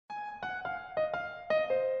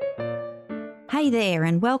Hey there,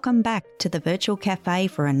 and welcome back to the Virtual Cafe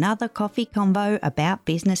for another coffee convo about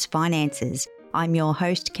business finances. I'm your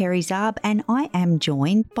host, Kerry Zarb, and I am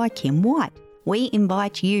joined by Kim White. We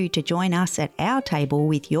invite you to join us at our table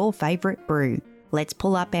with your favourite brew. Let's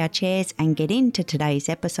pull up our chairs and get into today's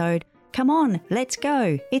episode. Come on, let's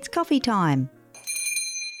go. It's coffee time.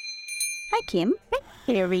 Hey, Kim.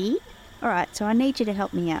 Hey, Kerry. All right, so I need you to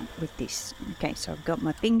help me out with this. Okay, so I've got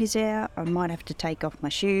my fingers out. I might have to take off my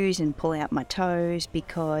shoes and pull out my toes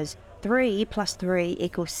because 3 plus 3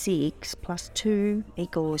 equals 6 plus 2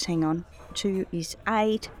 equals, 2 is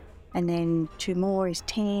 8, and then 2 more is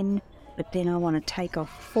 10, but then I want to take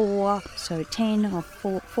off 4, so 10 off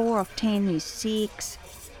 4 off 10 is 6,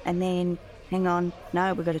 and then, we've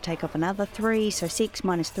got to take off another 3, so 6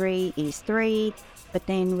 minus 3 is 3, but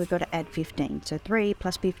then we've got to add 15, so 3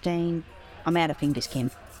 plus 15, I'm out of fingers, Kim.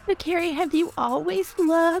 So, Kerry, have you always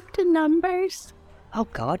loved numbers? Oh,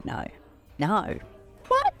 God, no. No.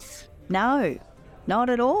 What? No, not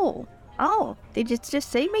at all. Oh, did you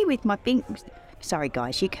just see me with my fingers? Sorry,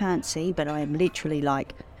 guys, you can't see, but I am literally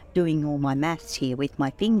like doing all my maths here with my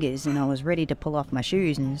fingers, and I was ready to pull off my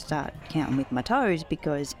shoes and start counting with my toes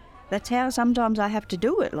because that's how sometimes I have to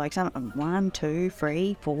do it. Like 1, 2,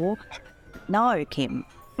 3, 4. No, Kim.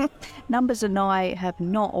 Numbers and I have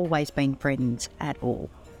not always been friends at all.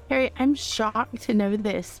 Kerry, I'm shocked to know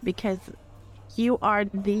this because you are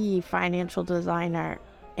the financial designer,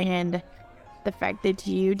 and the fact that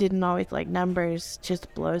you didn't always like numbers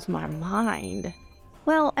just blows my mind.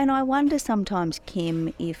 Well, and I wonder sometimes,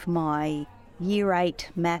 Kim, if my Year 8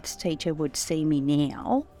 maths teacher would see me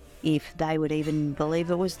now, if they would even believe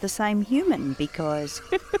it was the same human, because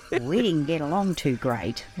we didn't get along too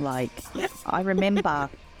great. Like, I remember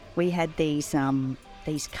we had these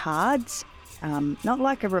cards, not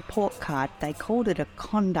like a report card, they called it a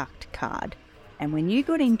conduct card. And when you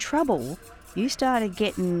got in trouble, you started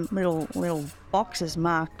getting little boxes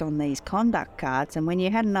marked on these conduct cards, and when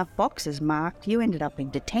you had enough boxes marked, you ended up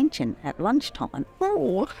in detention at lunchtime.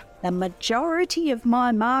 Oh. The majority of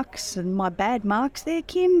my marks and my bad marks there,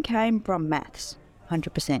 Kim, came from maths,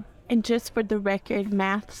 100%. And just for the record,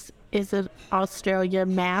 maths is in Australia,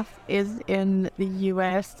 math is in the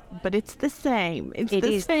US, but it's the same. It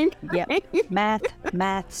is. Same. Yep.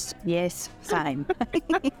 Maths, yes, same.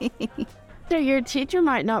 So your teacher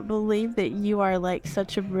might not believe that you are like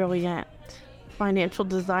such a brilliant financial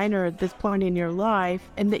designer at this point in your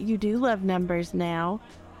life, and that you do love numbers now,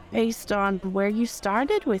 based on where you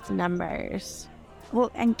started with numbers.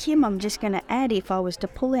 Well, and Kim, I'm just going to add, if I was to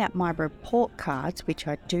pull out my report cards, which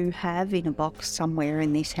I do have in a box somewhere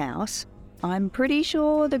in this house, I'm pretty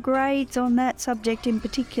sure the grades on that subject in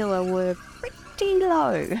particular were pretty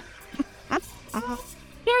low.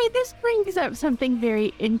 Kerry, this brings up something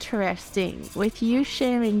very interesting. With you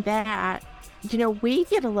sharing that, we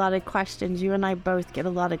get a lot of questions, you and I both get a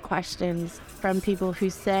lot of questions from people who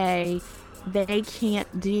say they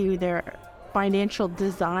can't do their financial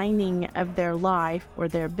designing of their life or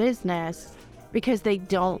their business because they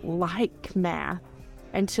don't like math.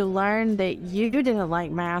 And to learn that you didn't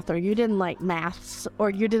like math, or you didn't like maths, or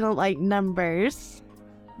you didn't like numbers,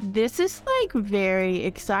 this is like very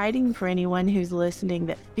exciting for anyone who's listening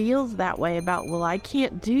that feels that way about, well, I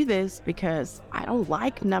can't do this because I don't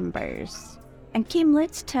like numbers. And Kim,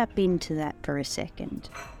 let's tap into that for a second,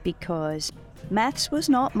 because maths was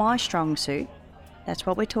not my strong suit. That's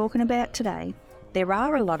what we're talking about today. There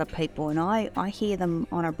are a lot of people, and I hear them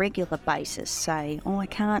on a regular basis say, I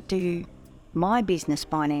can't do my business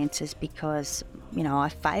finances because, I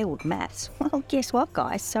failed maths. Well, guess what,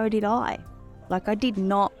 guys? So did I. Like, I did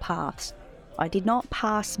not pass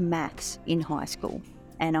maths in high school.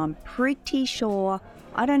 And I'm pretty sure,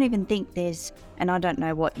 I don't even think there's, and I don't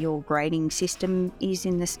know what your grading system is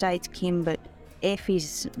in the States, Kim, but F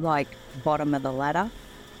is like bottom of the ladder.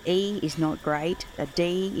 E is not great. A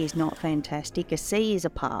D is not fantastic. A C is a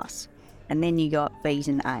pass. And then you got B's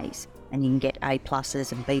and A's. And you can get A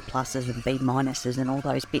pluses and B pluses and B minuses and all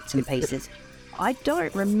those bits and pieces. I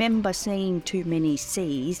don't remember seeing too many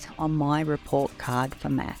C's on my report card for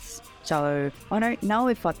maths. So I don't know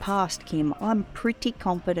if I passed, Kim. I'm pretty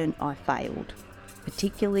confident I failed,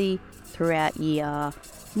 particularly throughout year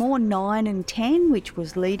more 9 and 10, which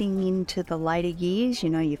was leading into the later years.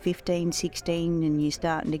 You're 15, 16, and you're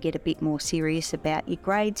starting to get a bit more serious about your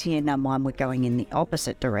grades. Mine were going in the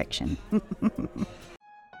opposite direction.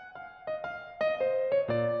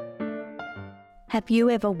 Have you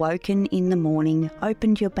ever woken in the morning,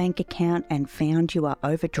 opened your bank account and found you are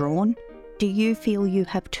overdrawn? Do you feel you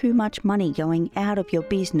have too much money going out of your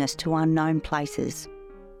business to unknown places?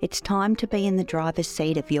 It's time to be in the driver's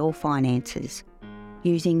seat of your finances.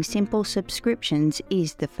 Using simple subscriptions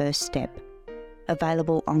is the first step.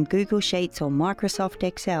 Available on Google Sheets or Microsoft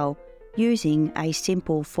Excel using a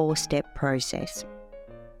simple 4-step process.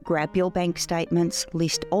 Grab your bank statements,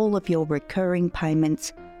 list all of your recurring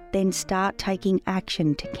payments, then start taking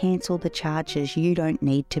action to cancel the charges you don't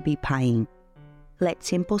need to be paying. Let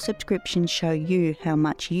Simple Subscriptions show you how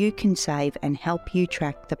much you can save and help you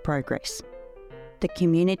track the progress. The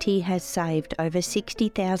community has saved over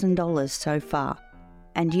 $60,000 so far,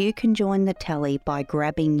 and you can join the tally by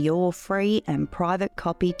grabbing your free and private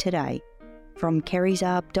copy today from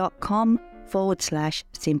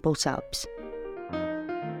kerrysarb.com/simplesubs.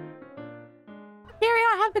 Carrie,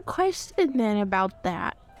 I have a question then about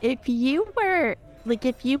that. If you were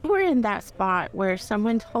in that spot where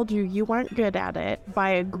someone told you you weren't good at it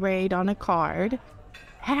by a grade on a card,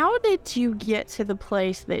 how did you get to the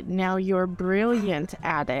place that now you're brilliant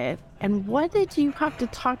at it? And what did you have to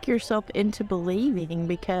talk yourself into believing?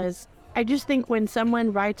 Because I just think when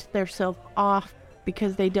someone writes themselves off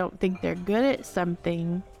because they don't think they're good at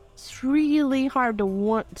something, it's really hard to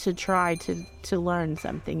want to try to learn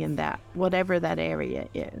something in that, whatever that area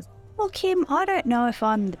is. Well, Kim, I don't know if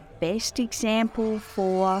I'm the best example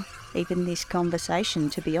for even this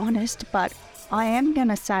conversation, to be honest, but I am going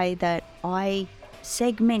to say that I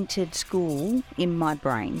segmented school in my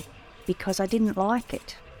brain because I didn't like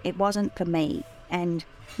it. It wasn't for me. And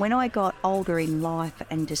when I got older in life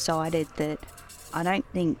and decided that I don't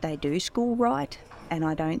think they do school right, and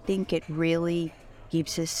I don't think it really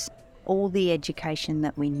gives us all the education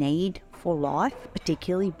that we need for life,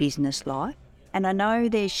 particularly business life. And I know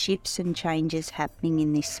there's shifts and changes happening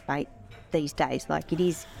in this space these days. Like it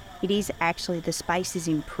is actually, the space is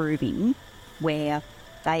improving where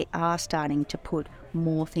they are starting to put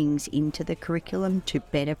more things into the curriculum to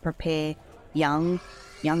better prepare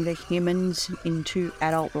younger humans into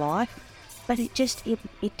adult life. But it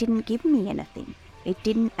didn't give me anything. It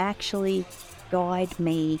didn't actually guide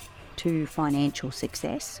me to financial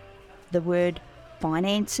success. The word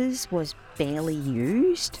finances was barely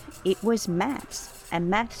used. It was maths, and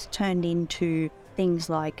maths turned into things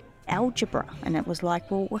like algebra, and it was like,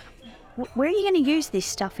 well, where are you going to use this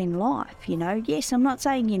stuff in life? You know, yes, I'm not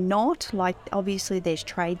saying you're not. Like, obviously there's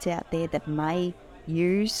trades out there that may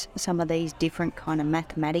use some of these different kind of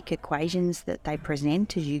mathematic equations that they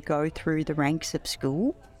present as you go through the ranks of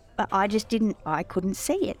school, but I couldn't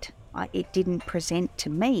see it. It didn't present to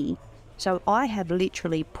me. So I have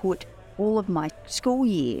literally put all of my school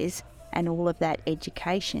years and all of that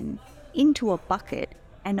education into a bucket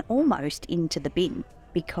and almost into the bin,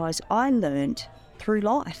 because I learned through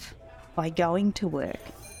life by going to work,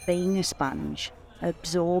 being a sponge,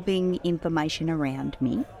 absorbing information around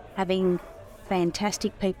me, having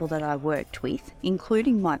fantastic people that I worked with,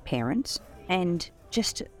 including my parents, and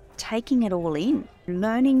just taking it all in.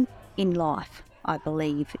 Learning in life, I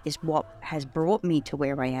believe, is what has brought me to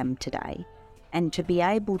where I am today. And to be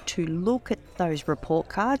able to look at those report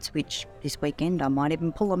cards, which this weekend I might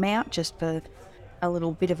even pull them out just for a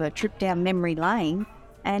little bit of a trip down memory lane,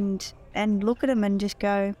 and look at them and just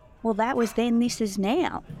go, well, that was then, this is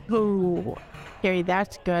now. Ooh, Carrie,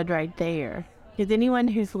 that's good right there. Because anyone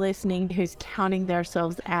who's listening, who's counting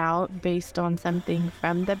themselves out based on something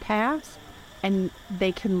from the past, and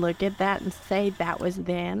they can look at that and say, that was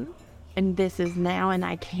then, and this is now, and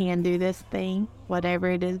I can do this thing, whatever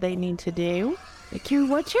it is they need to do. Carrie,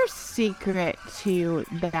 what's your secret to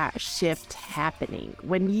that shift happening?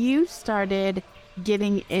 When you started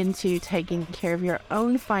getting into taking care of your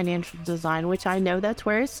own financial design, which I know that's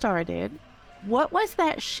where it started, what was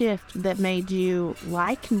that shift that made you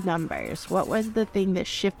like numbers? What was the thing that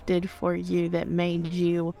shifted for you that made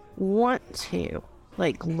you want to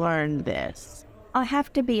learn this? I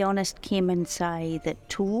have to be honest, Kim, and say that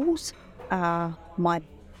tools are my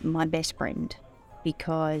best friend,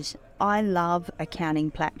 because I love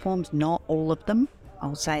accounting platforms. Not all of them,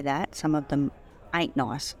 I'll say that. Some of them ain't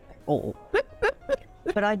nice at all.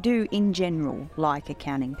 But I do, in general, like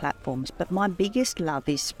accounting platforms. But my biggest love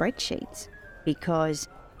is spreadsheets, because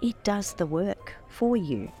it does the work for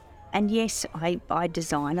you. And yes, I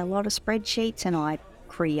design a lot of spreadsheets and I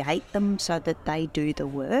create them so that they do the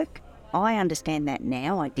work. I understand that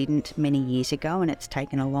now. I didn't many years ago, and it's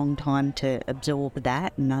taken a long time to absorb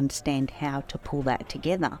that and understand how to pull that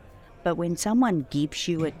together. But when someone gives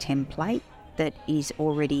you a template that is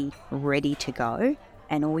already ready to go,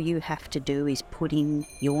 and all you have to do is put in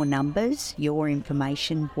your numbers, your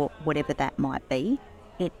information, whatever that might be,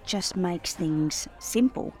 it just makes things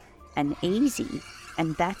simple and easy.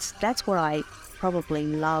 And that's what I probably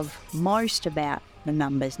love most about the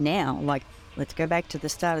numbers now. Like, let's go back to the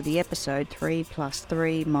start of the episode. 3 plus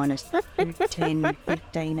 3 minus 2, 10,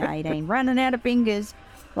 15, 18. Running out of fingers.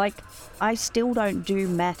 Like, I still don't do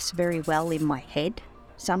maths very well in my head.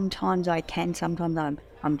 Sometimes I can, sometimes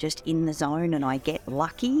I'm just in the zone and I get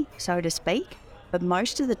lucky, so to speak. But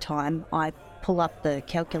most of the time I pull up the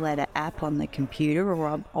calculator app on the computer,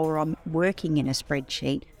 or I'm working in a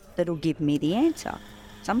spreadsheet that'll give me the answer.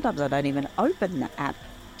 Sometimes I don't even open the app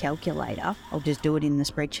calculator. I'll just do it in the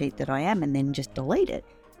spreadsheet that I am and then just delete it,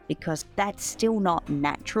 because that's still not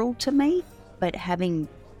natural to me. But having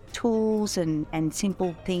tools and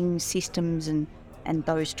simple things, systems and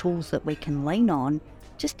those tools that we can lean on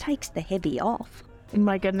just takes the heavy off.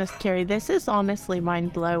 My goodness, Carrie, this is honestly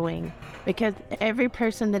mind-blowing, because every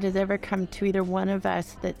person that has ever come to either one of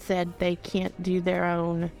us that said they can't do their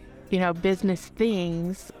own, business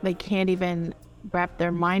things, they can't even wrap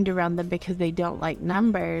their mind around them because they don't like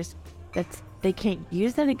numbers, they can't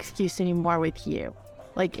use that excuse anymore with you.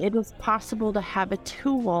 Like, it is possible to have a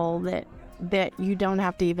tool that you don't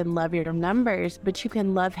have to even love your numbers, but you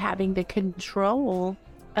can love having the control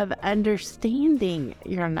of understanding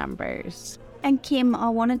your numbers. And Kim, I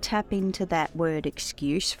want to tap into that word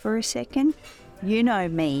excuse for a second. You know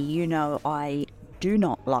me, you know I do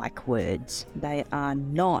not like words. They are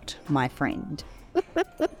not my friend.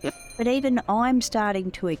 But even I'm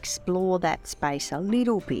starting to explore that space a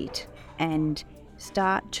little bit and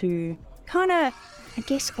start to kind of, I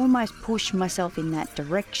guess, almost push myself in that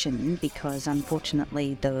direction, because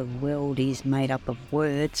unfortunately the world is made up of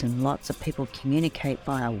words and lots of people communicate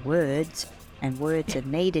via words, and words are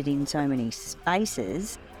needed in so many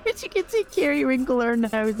spaces. But you can see Carrie wrinkle her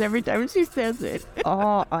nose every time she says it.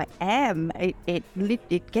 Oh, I am.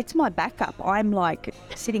 It gets my back up. I'm like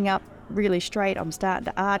sitting up really straight. I'm starting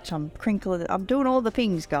to arch. I'm crinkling. I'm doing all the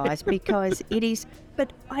things, guys, because it is.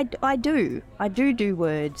 But I do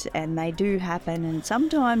words, and they do happen, and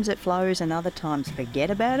sometimes it flows and other times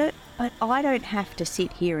forget about it. But I don't have to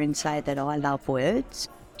sit here and say that I love words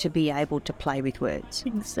to be able to play with words.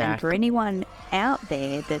 Exactly. And for anyone out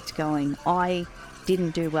there that's going, I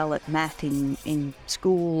didn't do well at math in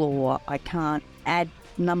school, or I can't add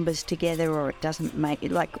numbers together, or it doesn't make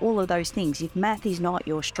it, like all of those things. If math is not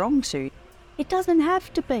your strong suit, it doesn't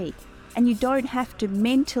have to be. And you don't have to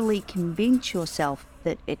mentally convince yourself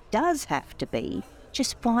that it does have to be.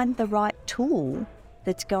 Just find the right tool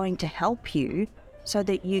that's going to help you so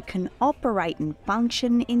that you can operate and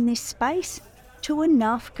function in this space to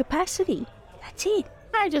enough capacity. That's it.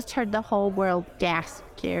 I just heard the whole world gasp,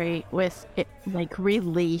 Carrie, with it, like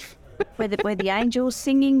relief. Where the angels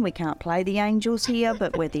singing, we can't play the angels here,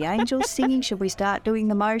 but where the angels singing, should we start doing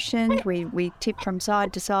the motions? We tip from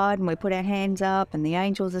side to side and we put our hands up and the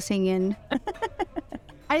angels are singing.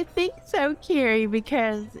 I think so, Carrie,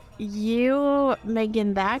 because you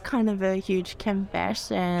making that kind of a huge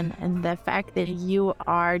confession, and the fact that you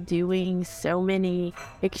are doing so many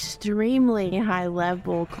extremely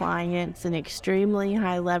high-level clients and extremely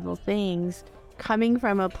high-level things, coming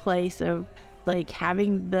from a place of like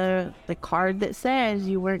having the card that says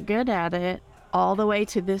you weren't good at it, all the way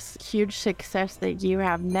to this huge success that you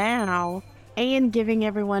have now, and giving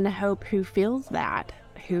everyone hope who feels that,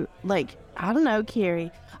 who, like, I don't know,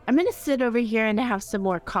 Carrie, I'm going to sit over here and have some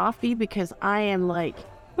more coffee, because I am like,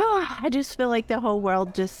 I just feel like the whole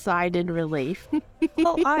world just sighed in relief.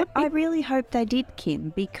 Well, I really hope they did,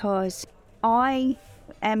 Kim, because I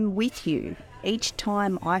am with you. Each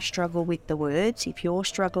time I struggle with the words, if you're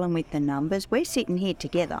struggling with the numbers, we're sitting here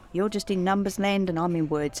together. You're just in numbers land and I'm in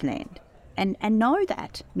words land. And know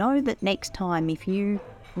that next time, if you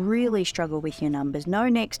really struggle with your numbers,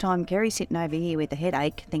 next time Kerry's sitting over here with a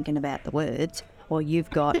headache thinking about the words, or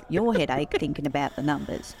you've got your headache thinking about the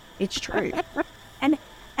numbers. It's true.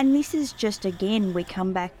 And this is just, again, we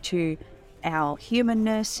come back to our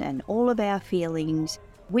humanness and all of our feelings.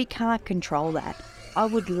 We can't control that. I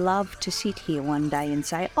would love to sit here one day and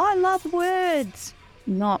say, I love words.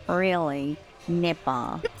 Not really.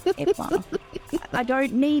 Never. Ever. I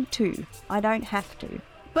don't need to. I don't have to.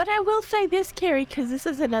 But I will say this, Carrie, because this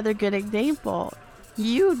is another good example.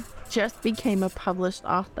 You just became a published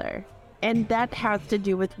author, and that has to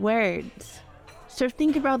do with words. So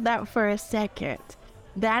think about that for a second.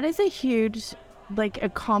 That is a huge,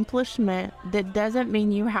 accomplishment that doesn't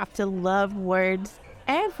mean you have to love words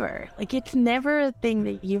ever. Like, it's never a thing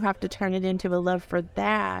that you have to turn it into a love for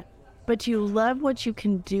that, but you love what you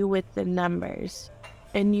can do with the numbers,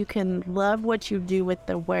 and you can love what you do with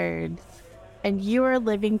the words. And you are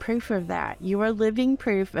living proof of that. You are living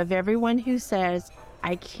proof of everyone who says,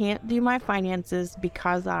 I can't do my finances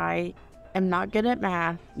because I am not good at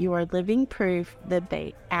math, you are living proof that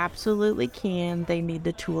they absolutely can. They need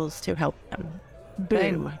the tools to help them.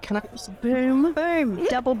 Boom. Can I just Boom, boom,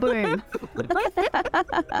 double boom.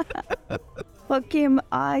 Well, Kim,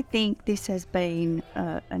 I think this has been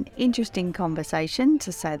an interesting conversation,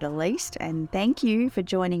 to say the least, and thank you for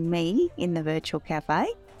joining me in the virtual cafe.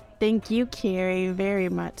 Thank you, Carrie, very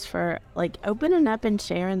much for opening up and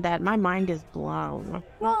sharing that. My mind is blown.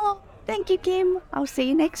 Well, thank you, Kim. I'll see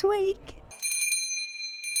you next week.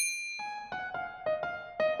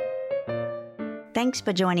 Thanks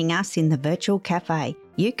for joining us in the Virtual Cafe.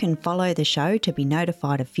 You can follow the show to be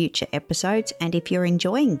notified of future episodes, and if you're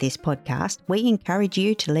enjoying this podcast, we encourage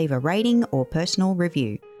you to leave a rating or personal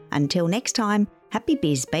review. Until next time, happy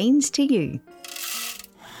biz beans to you.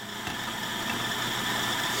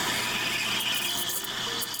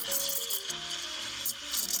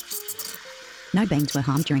 No beings were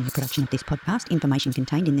harmed during the production of this podcast. Information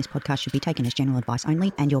contained in this podcast should be taken as general advice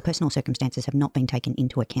only, and your personal circumstances have not been taken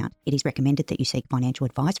into account. It is recommended that you seek financial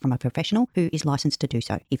advice from a professional who is licensed to do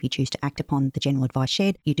so. If you choose to act upon the general advice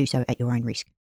shared, you do so at your own risk.